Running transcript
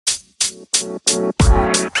Hey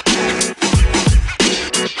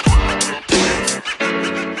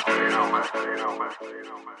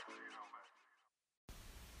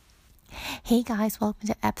guys, welcome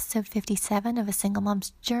to episode 57 of A Single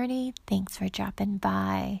Mom's Journey. Thanks for dropping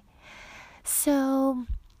by. So,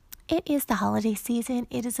 it is the holiday season.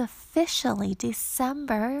 It is officially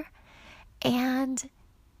December, and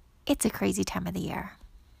it's a crazy time of the year.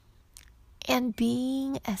 And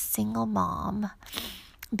being a single mom,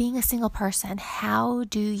 being a single person, how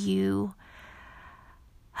do you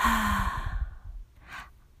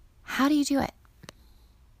do it?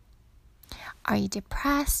 Are you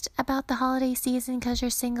depressed about the holiday season because you're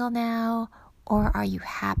single now, or are you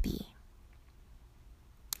happy?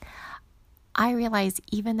 I realize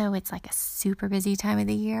even though it's like a super busy time of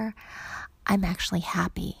the year, I'm actually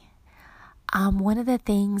happy. One of the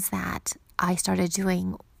things that I started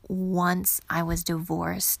doing once I was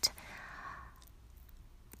divorced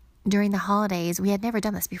during the holidays, we had never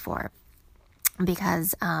done this before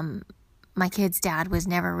because my kid's dad was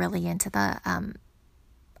never really into the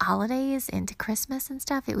holidays, into Christmas and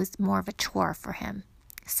stuff. It was more of a chore for him.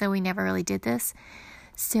 So we never really did this.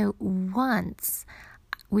 So once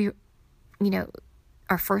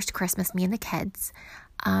our first Christmas, me and the kids,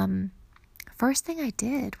 first thing I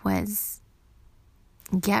did was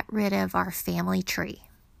get rid of our family tree.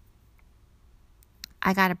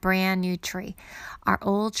 I got a brand new tree. Our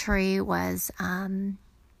old tree was,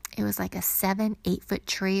 it was like a 7-8 foot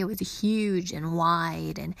tree. It was huge and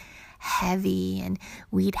wide and heavy, and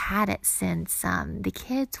we'd had it since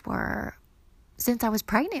since I was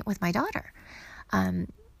pregnant with my daughter. That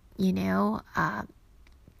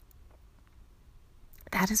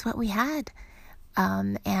is what we had.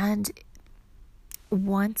 And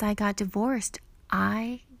once I got divorced,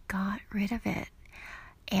 I got rid of it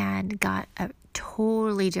and got a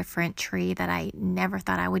totally different tree that I never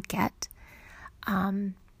thought I would get.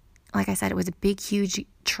 Like I said, it was a big, huge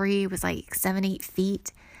tree. It was like 7-8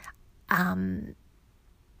 feet. I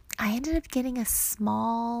ended up getting a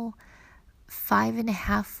small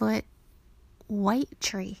 5.5 foot white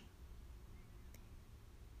tree.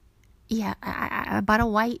 Yeah, I bought a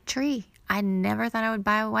white tree. I never thought I would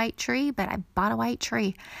buy a white tree, but I bought a white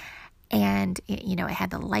tree. And, it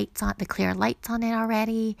had the clear lights on it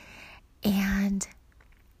already. And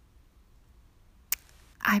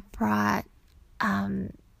I brought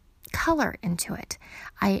color into it.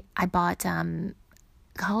 I bought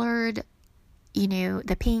colored,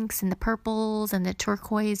 the pinks and the purples and the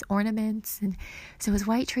turquoise ornaments. And so it was a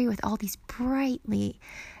white tree with all these brightly,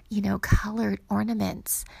 colored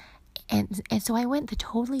ornaments. And so I went the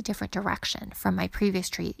totally different direction from my previous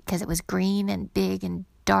tree because it was green and big and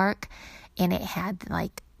dark, and it had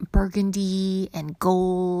like burgundy and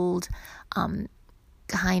gold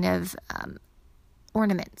kind of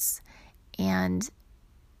ornaments. And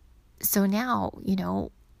so now,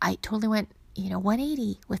 I totally went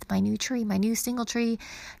 180 with my new tree, my new single tree,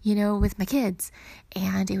 with my kids.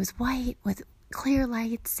 And it was white with clear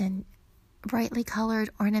lights and brightly colored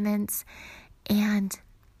ornaments. And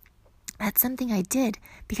that's something I did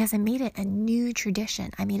because I made it a new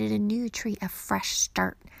tradition. I made it a new tree, a fresh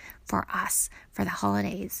start for us for the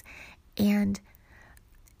holidays. And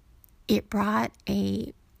it brought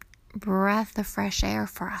a breath of fresh air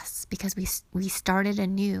for us because we started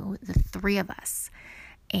anew, the three of us.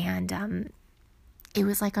 And it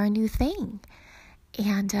was like our new thing.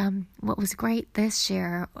 And what was great this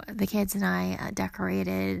year, the kids and I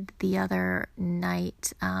decorated the other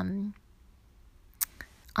night,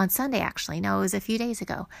 on Sunday, actually. No, it was a few days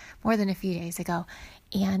ago, more than a few days ago.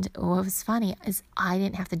 And what was funny is I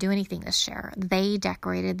didn't have to do anything this year. They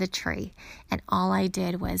decorated the tree, and all I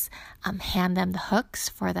did was hand them the hooks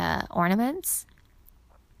for the ornaments.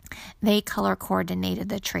 They color coordinated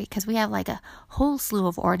the tree because we have like a whole slew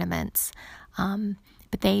of ornaments,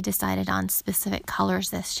 but they decided on specific colors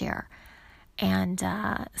this year. And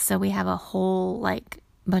so we have a whole like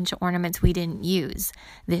bunch of ornaments we didn't use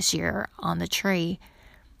this year on the tree.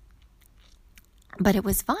 But it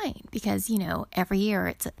was fine because, every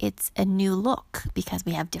year it's a new look because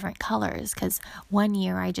we have different colors. Because one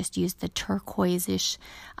year I just used the turquoise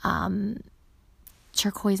and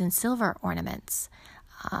silver ornaments.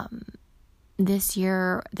 This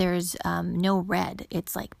year there's no red.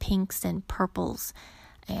 It's like pinks and purples.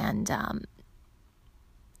 And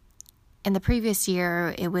in the previous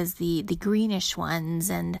year, it was the greenish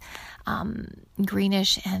ones and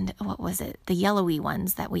greenish and what was it? The yellowy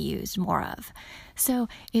ones that we used more of. So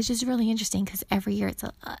it's just really interesting because every year it's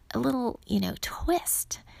a little,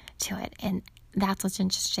 twist to it. And that's what's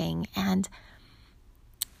interesting. And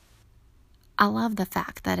I love the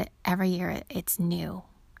fact that every year it's new.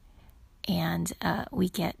 And we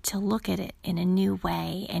get to look at it in a new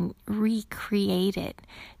way and recreate it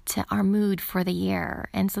to our mood for the year.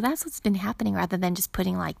 And so that's what's been happening, rather than just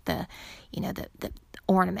putting like the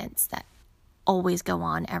ornaments that always go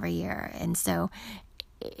on every year. And so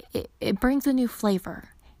it brings a new flavor,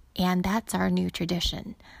 and that's our new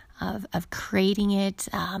tradition of creating it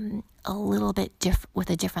a little bit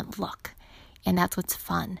with a different look. And that's what's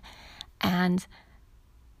fun. And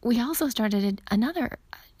we also started another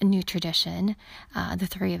new tradition, the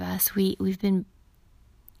three of us. We've been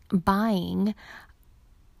buying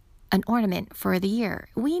an ornament for the year.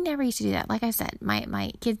 We never used to do that. Like I said,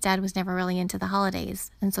 my kid's dad was never really into the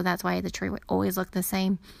holidays, and so that's why the tree would always look the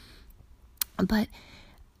same. But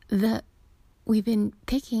we've been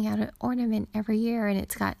picking out an ornament every year, and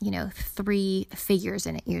it's got 3 figures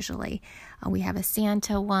in it usually. We have a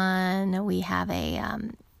Santa one, we have a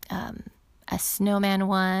snowman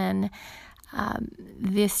one.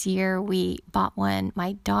 This year we bought one.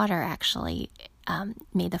 My daughter actually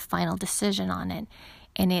made the final decision on it,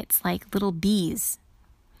 and it's like little bees.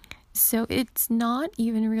 So it's not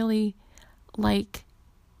even really like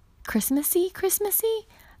Christmassy,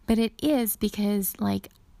 but it is, because like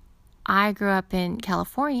I grew up in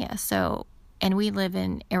California, and we live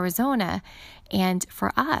in Arizona, and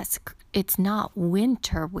for us, it's not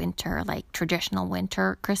winter, like traditional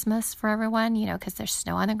winter Christmas for everyone, because there's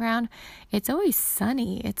snow on the ground. It's always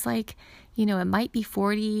sunny. It's like, it might be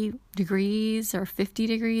 40 degrees or 50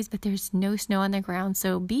 degrees, but there's no snow on the ground.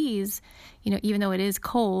 So bees, even though it is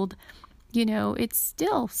cold, it's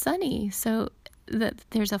still sunny. So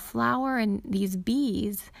there's a flower and these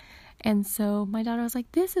bees. And so my daughter was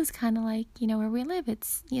like, this is kind of like, where we live.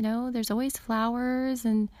 It's, there's always flowers.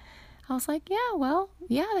 And I was like,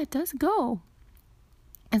 yeah, that does go.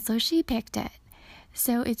 And so she picked it.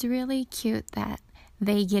 So it's really cute that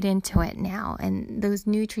they get into it now, and those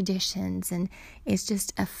new traditions. And it's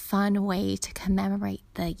just a fun way to commemorate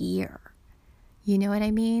the year. You know what I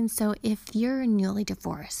mean? So if you're newly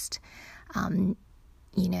divorced, and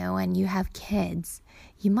you have kids,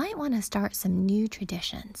 you might want to start some new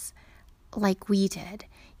traditions like we did,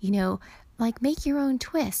 like make your own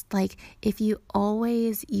twist. Like if you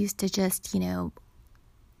always used to just,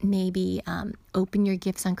 maybe open your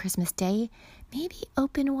gifts on Christmas Day, maybe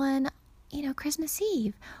open one, Christmas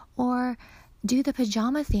Eve, or do the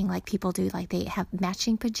pajama thing like people do. Like they have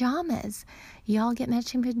matching pajamas. Y'all get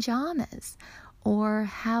matching pajamas, or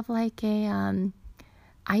have like a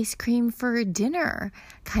ice cream for dinner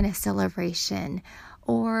kind of celebration.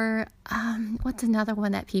 Or what's another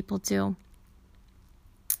one that people do?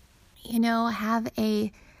 Have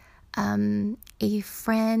a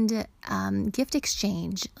friend gift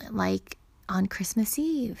exchange like on Christmas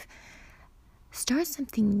Eve. Start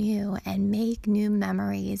something new and make new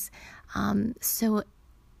memories, so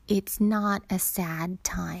it's not a sad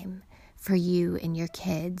time for you and your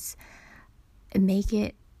kids. Make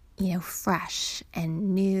it fresh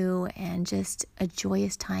and new and just a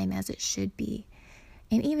joyous time, as it should be.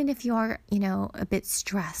 And even if you are, a bit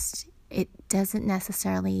stressed, it doesn't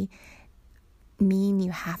necessarily mean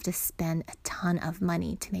you have to spend a ton of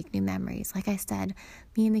money to make new memories. Like I said,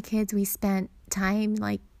 me and the kids, we spent time,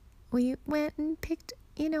 like we went and picked,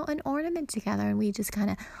 an ornament together, and we just kind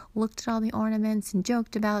of looked at all the ornaments and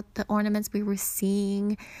joked about the ornaments we were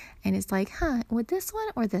seeing. And it's like, would this one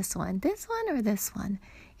or this one, this one or this one?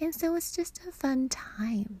 And so it's just a fun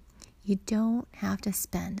time. You don't have to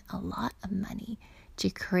spend a lot of money to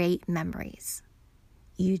create memories.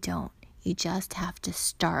 You don't. You just have to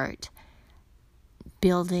start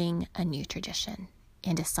building a new tradition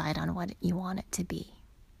and decide on what you want it to be.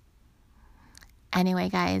 Anyway,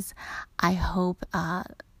 guys, I hope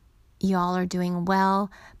y'all are doing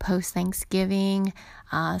well post Thanksgiving.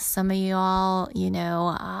 Some of y'all,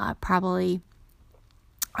 probably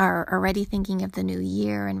are already thinking of the new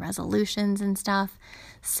year and resolutions and stuff.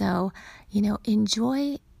 So,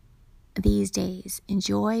 enjoy these days.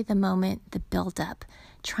 Enjoy the moment, the build up.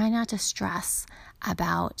 Try not to stress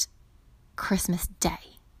about Christmas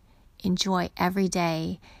Day. Enjoy every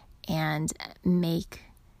day and make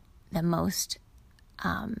the most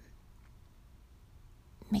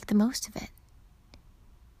of it,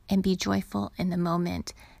 and be joyful in the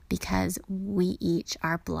moment, because we each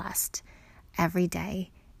are blessed every day,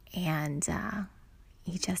 and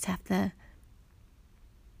you just have to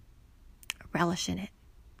relish in it.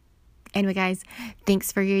 Anyway, guys,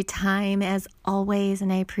 thanks for your time as always,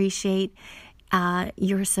 and I appreciate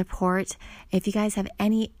your support. If you guys have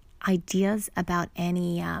any ideas about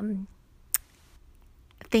any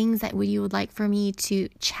things that you would like for me to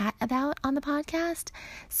chat about on the podcast,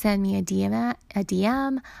 send me a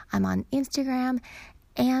DM. I'm on Instagram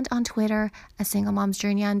and on Twitter, A Single Mom's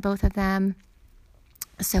Journey on both of them.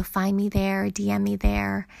 So find me there, DM me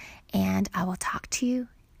there, and I will talk to you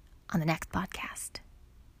on the next podcast.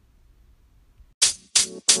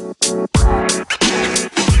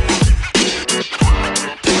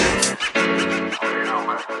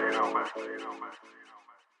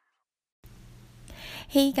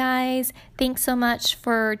 Hey guys, thanks so much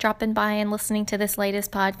for dropping by and listening to this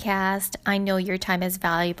latest podcast. I know your time is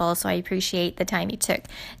valuable, so I appreciate the time you took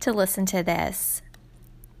to listen to this.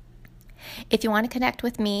 If you want to connect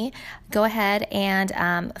with me, go ahead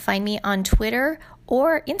and find me on Twitter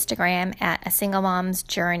or Instagram at A Single Mom's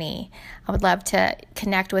Journey. I would love to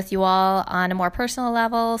connect with you all on a more personal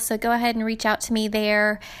level, so go ahead and reach out to me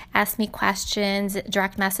there, ask me questions,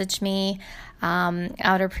 direct message me.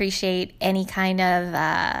 I would appreciate any kind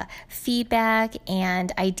of feedback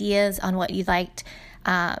and ideas on what you'd like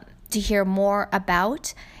to hear more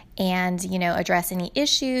about, and, address any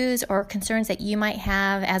issues or concerns that you might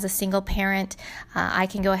have as a single parent. I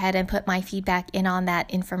can go ahead and put my feedback in on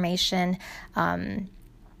that information on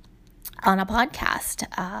a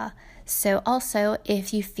podcast. So also,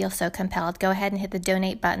 if you feel so compelled, go ahead and hit the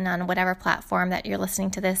donate button on whatever platform that you're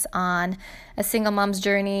listening to this on. A Single Mom's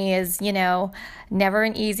Journey is, never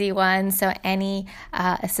an easy one. So any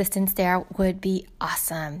assistance there would be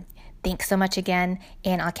awesome. Thanks so much again,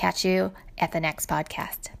 and I'll catch you at the next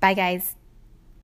podcast. Bye, guys.